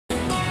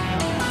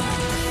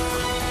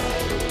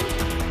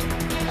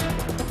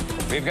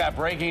We've got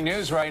breaking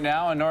news right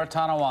now in North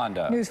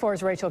Tonawanda. News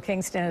 4's Rachel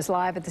Kingston is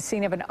live at the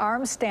scene of an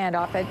armed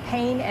standoff at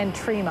Payne and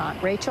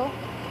Tremont. Rachel?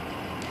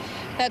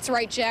 That's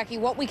right, Jackie.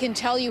 What we can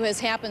tell you has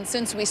happened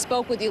since we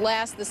spoke with you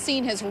last. The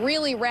scene has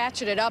really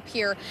ratcheted up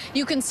here.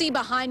 You can see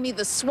behind me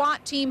the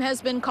SWAT team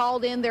has been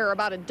called in. There are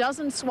about a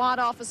dozen SWAT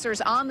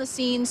officers on the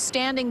scene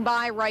standing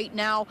by right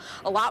now.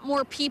 A lot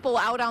more people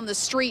out on the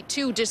street,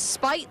 too,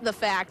 despite the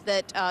fact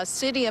that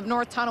City of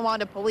North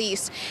Tonawanda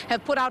police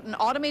have put out an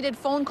automated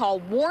phone call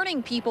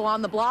warning people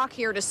on the block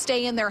here to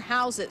stay in their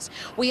houses.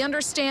 We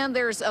understand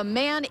there's a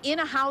man in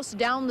a house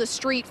down the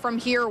street from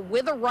here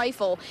with a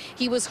rifle.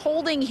 He was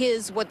holding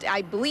what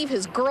I believe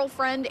his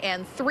girlfriend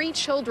and 3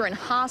 children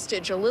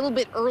hostage a little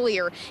bit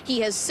earlier. He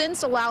has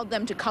since allowed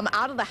them to come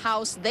out of the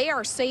house. They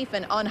are safe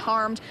and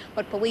unharmed,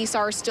 but police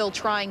are still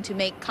trying to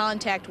make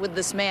contact with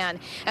this man.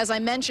 As I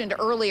mentioned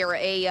earlier,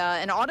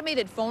 an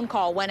automated phone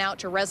call went out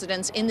to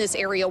residents in this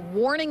area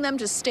warning them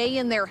to stay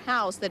in their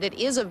house, that it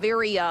is a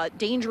very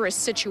dangerous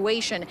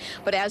situation.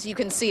 But as you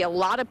can see, a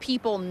lot of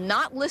people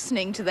not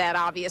listening to that,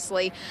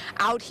 obviously,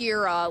 out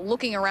here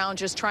looking around,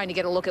 just trying to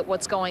get a look at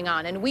what's going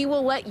on. And we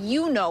will let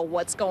you know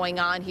what's going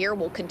on here.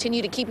 We'll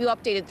continue to keep you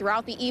updated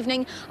throughout the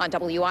evening on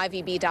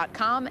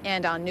WIVB.com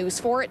and on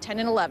News 4 at 10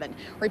 and 11.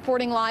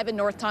 Reporting live in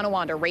North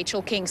Tonawanda,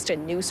 Rachel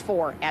Kingston, News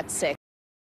 4 at 6.